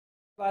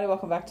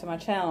Welcome back to my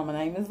channel. My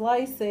name is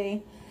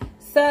Lacey.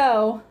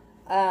 So,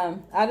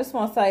 I just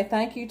want to say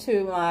thank you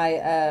to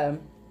my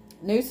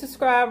new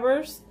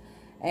subscribers,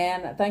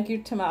 and thank you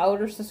to my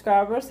older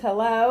subscribers.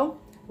 Hello,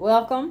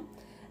 welcome.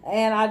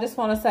 And I just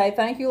want to say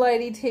thank you,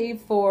 Lady T,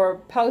 for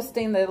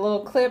posting the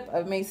little clip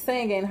of me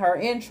singing her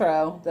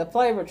intro, the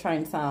Flavor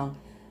Train song.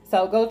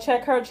 So go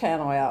check her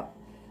channel out.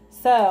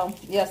 So,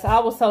 yes, I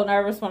was so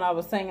nervous when I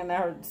was singing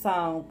her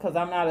song because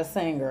I'm not a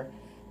singer.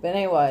 But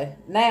anyway,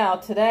 now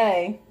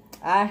today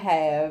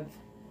I'm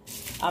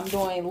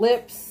doing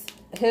Llips,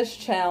 his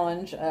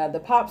challenge,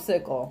 the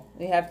Popsicle.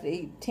 You have to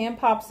eat 10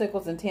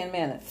 Popsicles in 10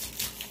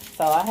 minutes.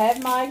 So I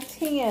have my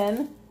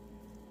 10,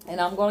 and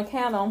I'm going to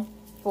count them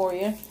for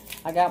you.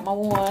 I got my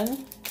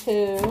 1,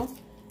 2,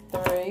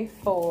 3,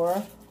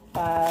 4,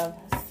 5,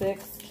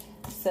 6,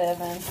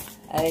 7,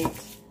 8,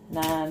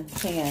 9,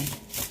 10.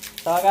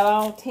 So I got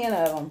all 10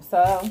 of them.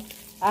 So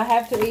I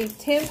have to eat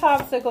 10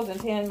 Popsicles in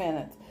 10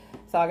 minutes.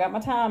 So I got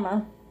my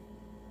timer.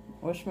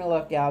 Wish me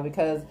luck, y'all,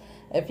 because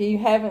if you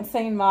haven't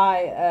seen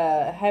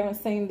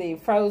the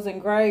frozen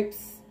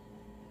grapes,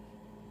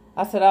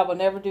 I said I would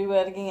never do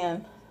that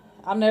again.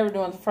 I'm never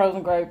doing the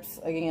frozen grapes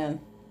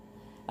again.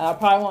 I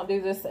probably won't do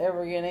this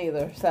ever again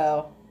either.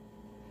 So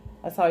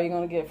that's all you're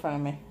going to get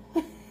from me.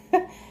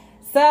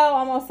 So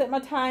I'm going to set my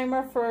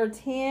timer for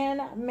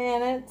 10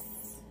 minutes.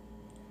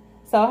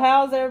 So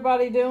how's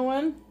everybody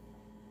doing?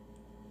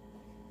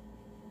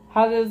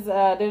 Did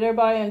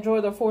everybody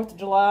enjoy the 4th of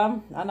July?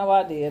 I know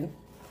I did.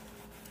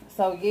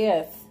 So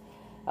yes.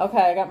 Okay,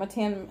 I got my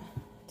 10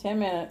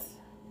 minutes.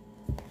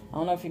 I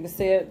don't know if you can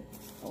see it.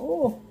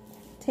 Oh,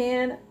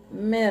 10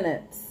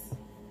 minutes.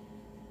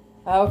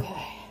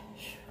 Okay.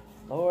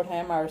 Lord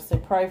have mercy.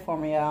 Pray for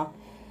me, y'all.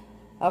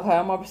 Okay,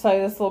 I'm going to say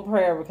this little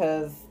prayer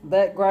because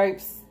that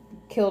grapes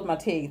killed my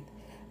teeth.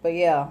 But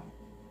yeah.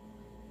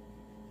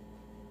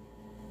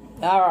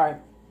 Alright.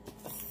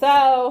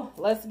 So,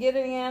 let's get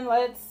it in.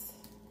 Let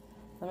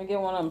me get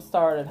one of them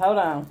started. Hold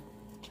on.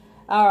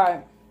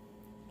 Alright.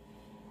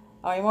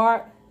 Are you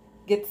marked?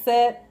 Get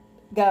set.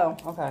 Go.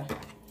 Okay.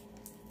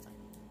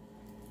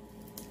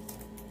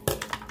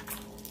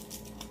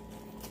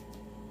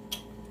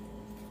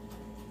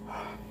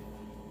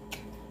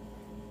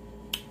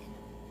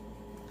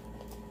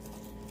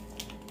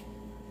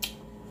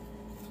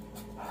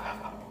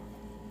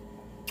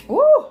 Woo!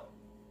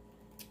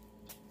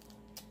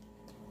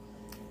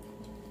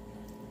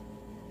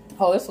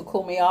 Oh, this will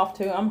cool me off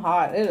too. I'm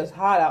hot. It is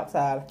hot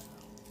outside.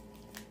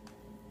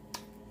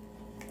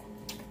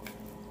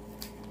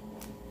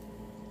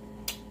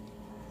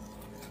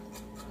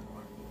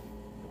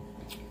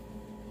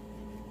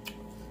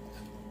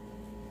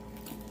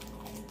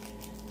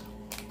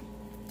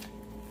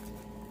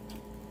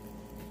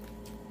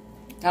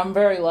 I'm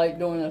very late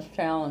doing this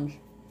challenge.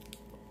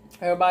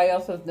 Everybody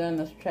else has done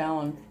this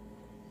challenge.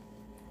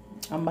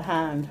 I'm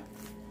behind.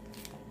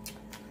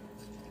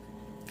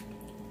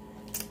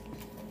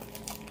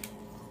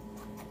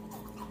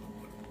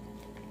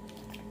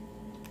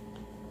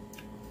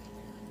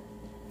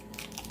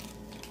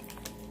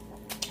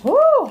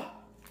 Woo!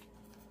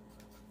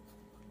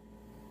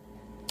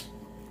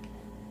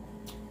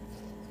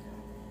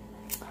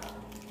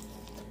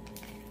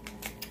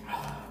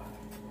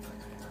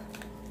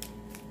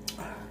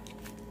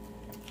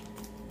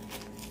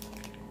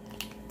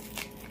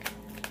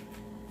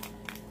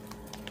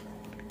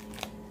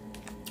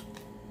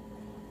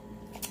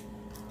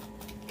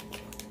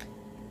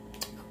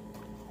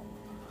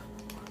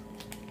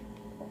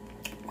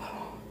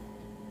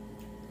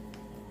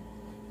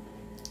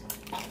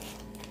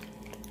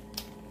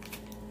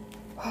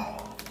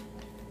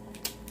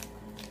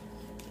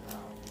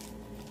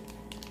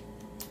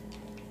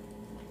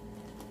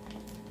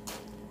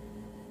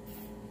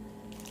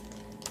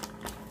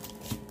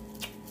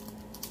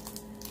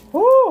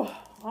 Whew.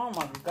 Oh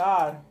my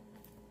God.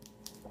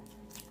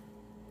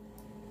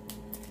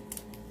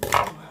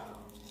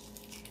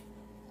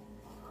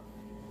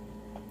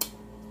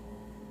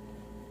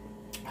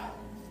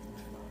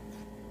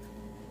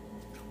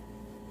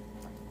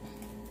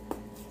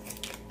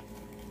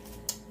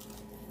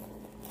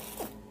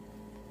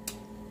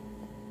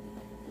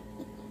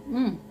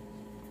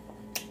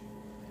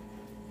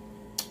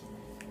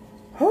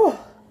 Whew.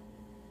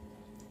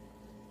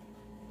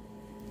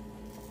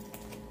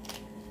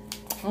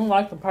 I don't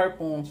like the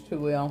purple ones too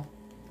well.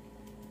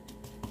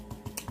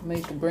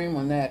 Make the green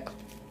one next.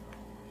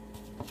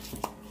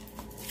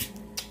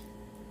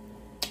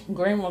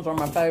 Green ones are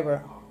my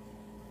favorite.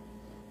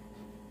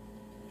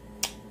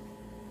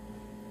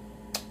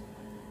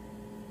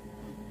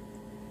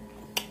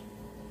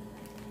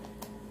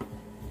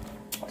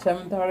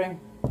 $7:30.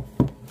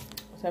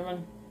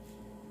 7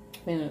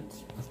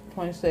 minutes.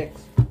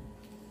 26.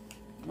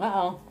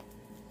 Uh-oh.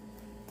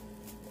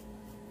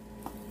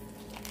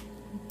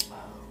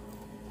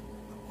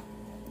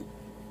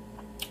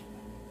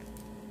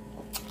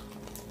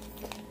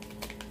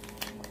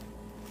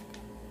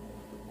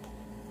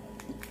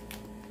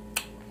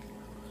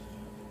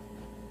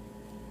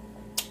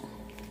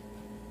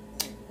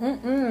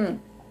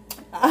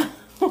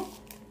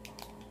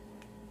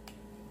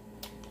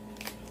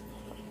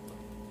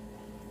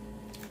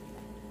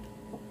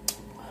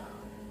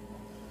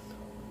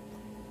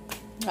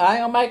 I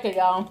ain't gonna make it,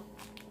 y'all.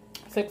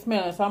 6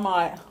 minutes, I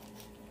might.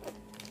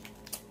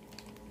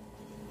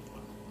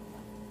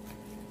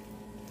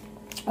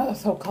 Oh,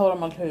 it's so cold on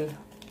my tooth.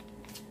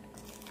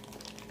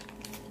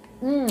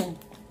 Mmm.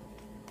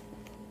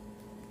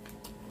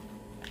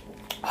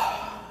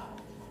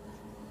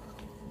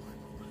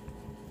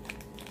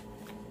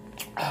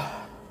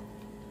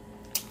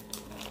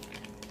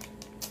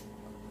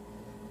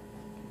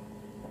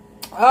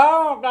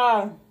 Oh,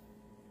 God.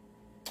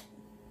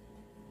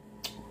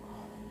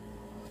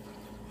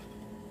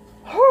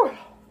 Whew.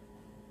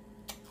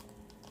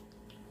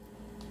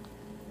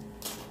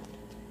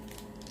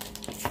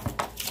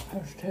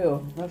 There's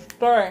two. There's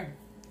three.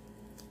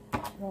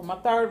 Oh, my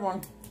third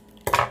one.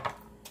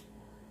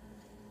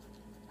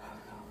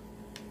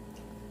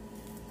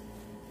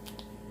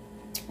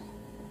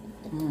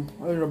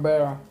 These are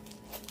better.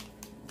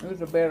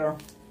 These are better.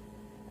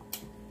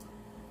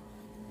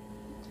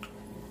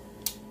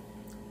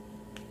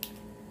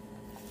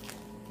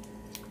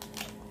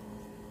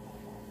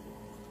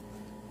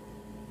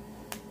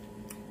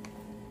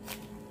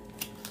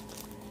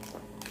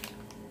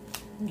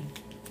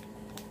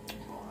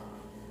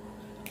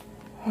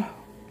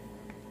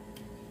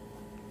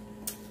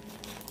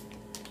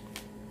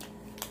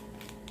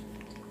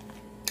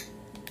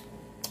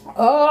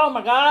 Oh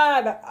my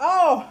God.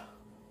 Oh.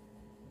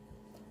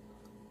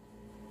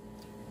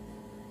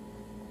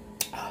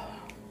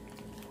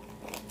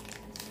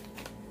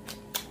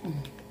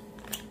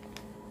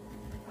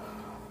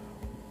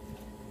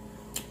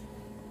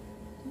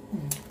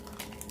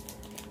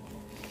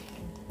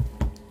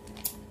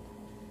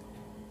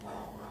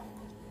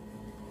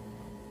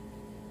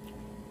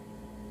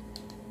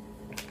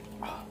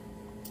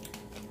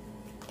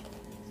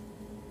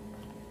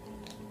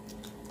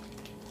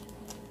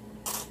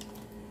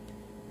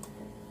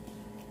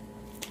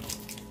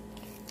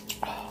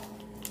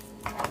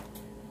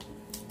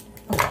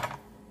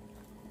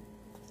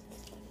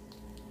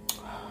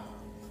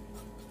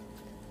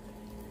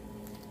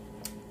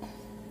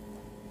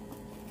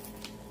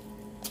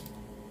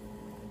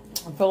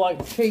 I feel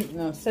like cheating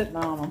and sitting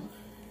on them.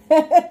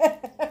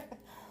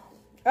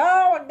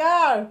 Oh my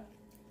God.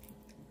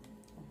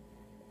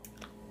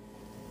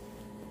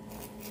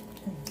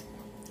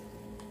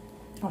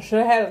 I should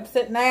have had them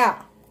sitting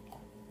out.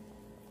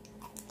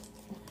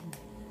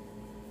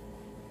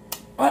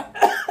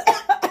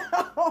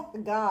 Oh my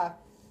God.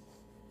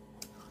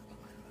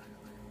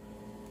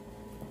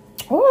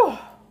 Whew.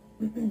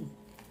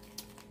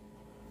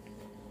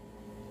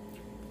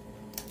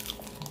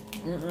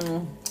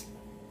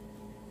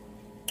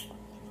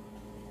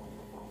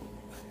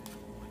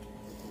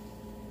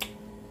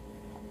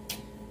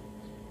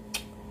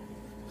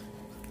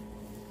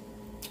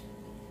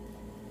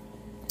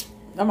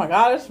 Oh my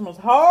God, this one's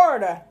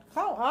hard.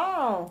 Come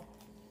on.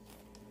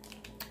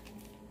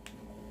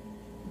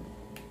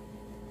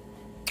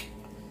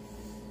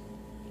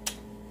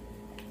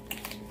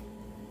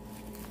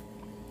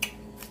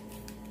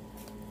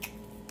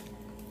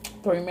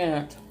 Three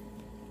minutes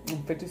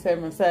and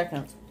 57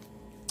 seconds.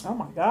 Oh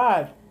my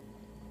God.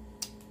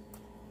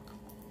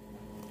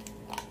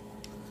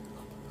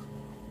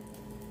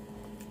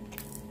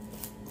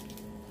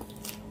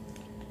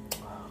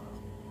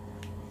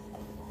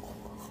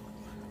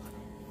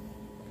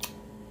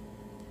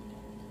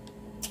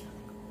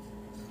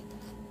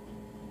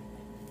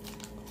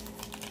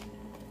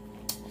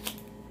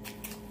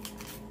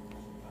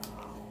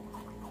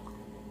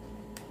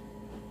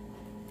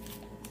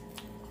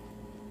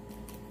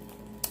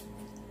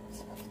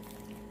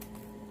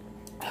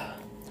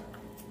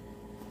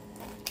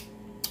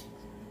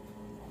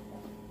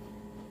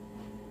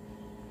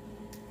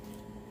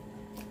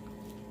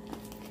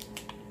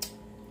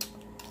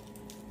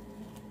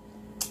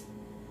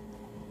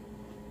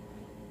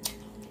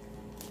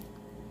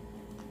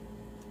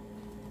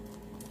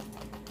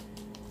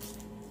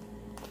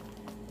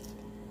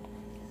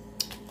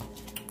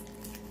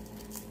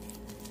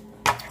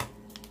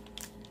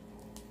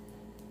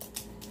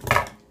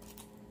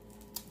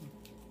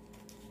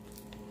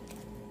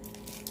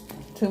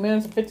 Two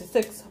minutes and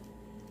 56.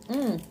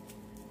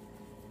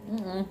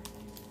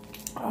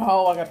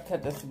 Oh, I got to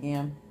cut this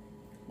again.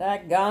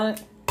 Daggone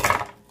it.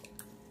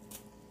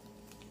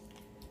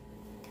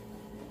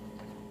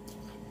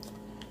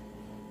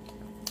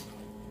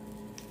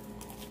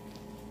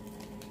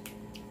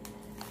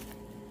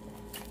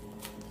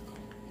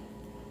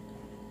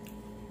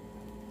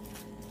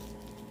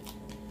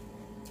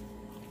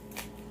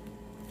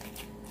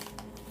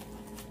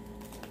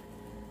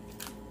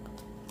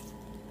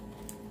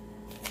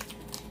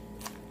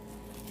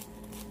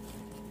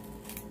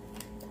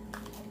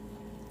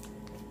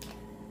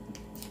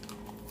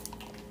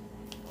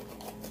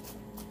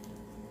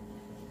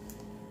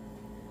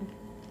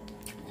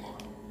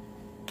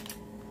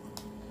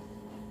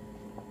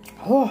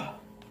 Oh.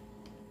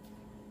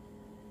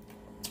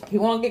 If you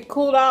want to get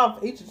cooled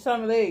off, eat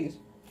some of these.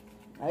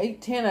 I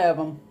eat 10 of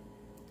them.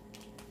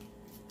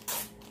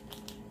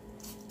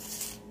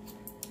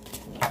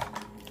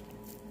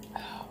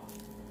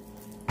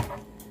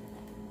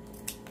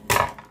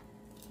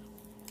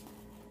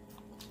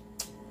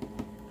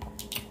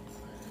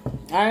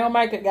 I ain't gonna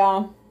make it,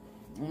 y'all.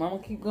 I'm gonna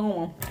keep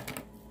going.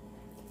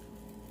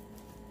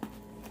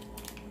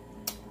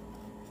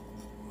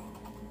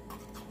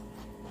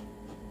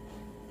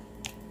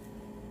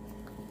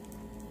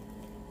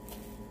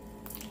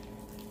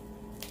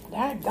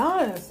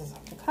 Daggone, this is,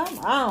 come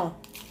on.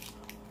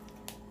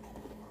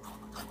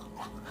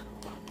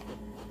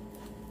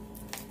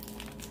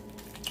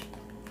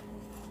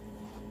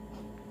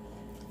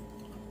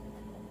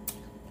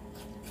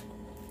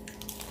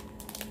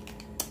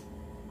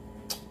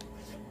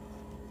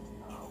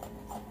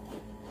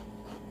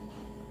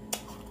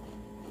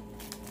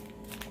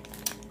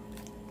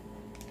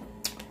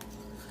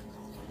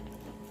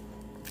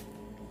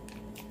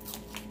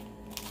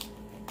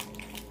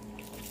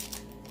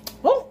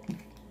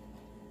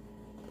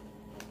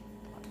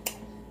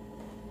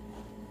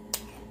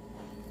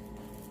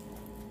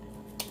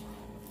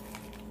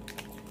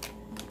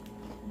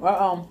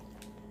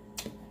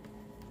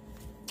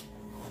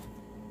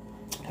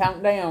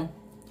 Count down.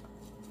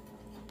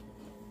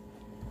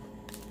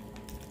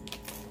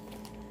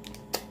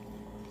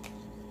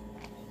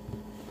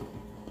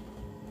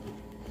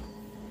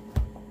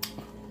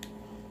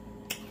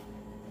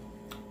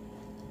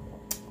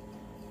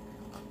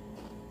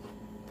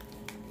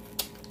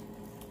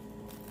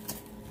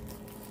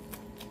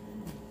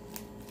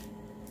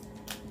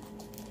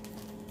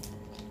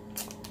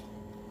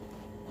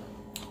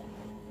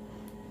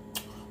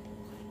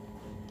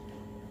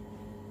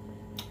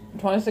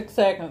 $26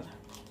 seconds.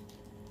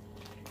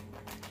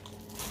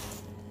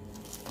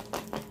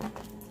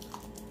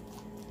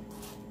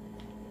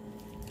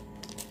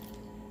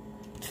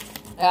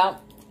 Yeah,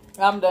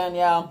 I'm done,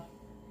 y'all.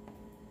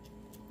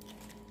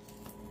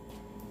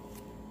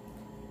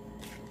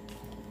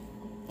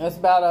 It's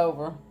about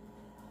over.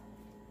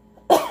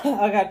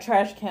 I got a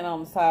trash can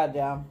on the side,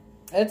 y'all.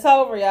 It's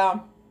over,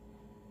 y'all.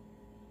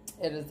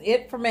 It is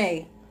it for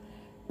me.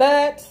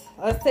 But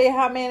let's see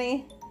how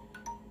many.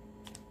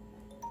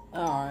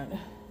 Alright.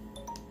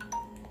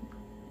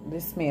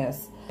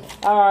 Dismiss.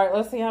 Alright,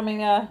 let's see how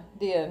many I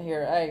did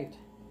here. 8.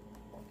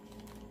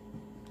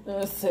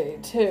 Let's see.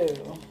 2,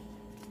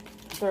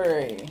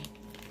 3,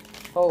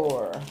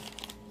 4,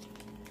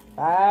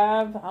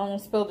 5. I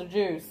almost spilled the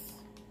juice.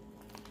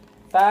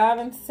 5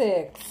 and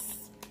 6.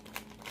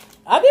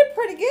 I did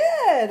pretty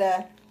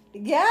good.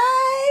 Yay!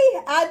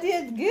 I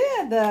did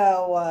good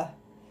though.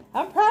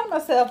 I'm proud of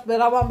myself,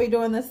 but I won't be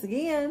doing this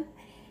again.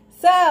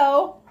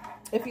 So,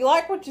 if you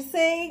like what you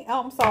see,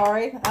 oh, I'm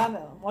sorry. I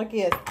know, like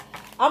this.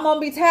 I'm going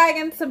to be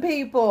tagging some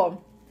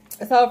people.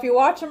 So, if you're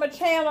watching my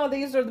channel,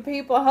 these are the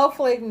people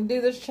hopefully can do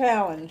this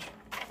challenge.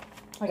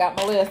 I got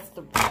my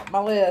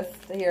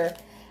list here.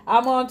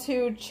 I'm going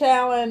to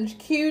challenge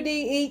QD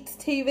Eats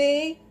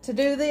TV to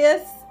do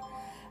this.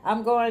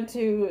 I'm going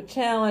to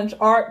challenge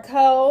Art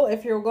Cole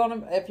if you're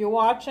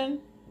watching.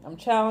 I'm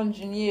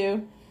challenging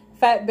you.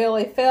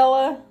 Fatbelly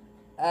Fella,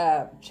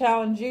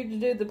 challenge you to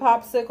do the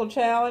Popsicle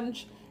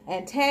challenge.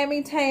 And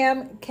Tammy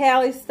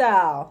Cali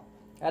style.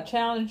 I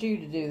challenge you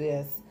to do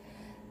this.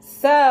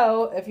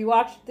 So, if you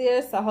watch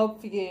this, I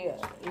hope you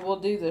will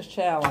do this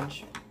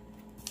challenge.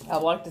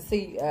 I'd like to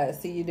see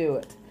you do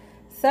it.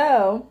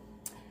 So,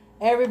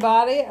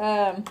 everybody,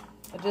 I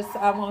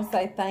want to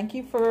say thank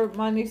you for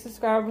my new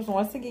subscribers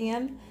once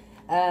again.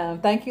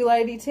 Thank you,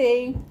 Lady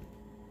T.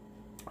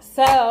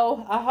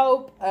 So, I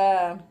hope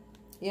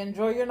you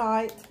enjoy your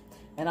night.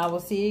 And I will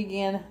see you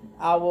again.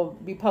 I will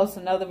be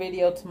posting another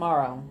video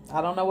tomorrow.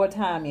 I don't know what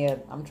time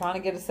yet. I'm trying to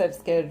get a set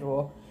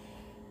schedule.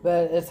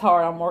 But it's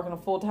hard. I'm working a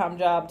full-time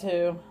job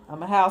too.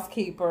 I'm a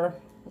housekeeper.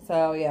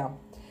 So, yeah.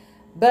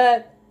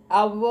 But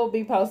I will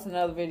be posting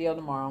another video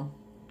tomorrow.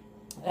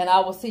 And I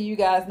will see you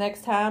guys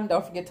next time.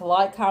 Don't forget to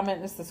like, comment,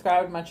 and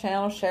subscribe to my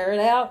channel. Share it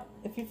out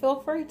if you feel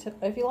free to,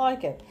 if you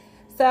like it.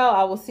 So,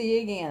 I will see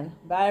you again.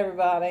 Bye,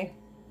 everybody.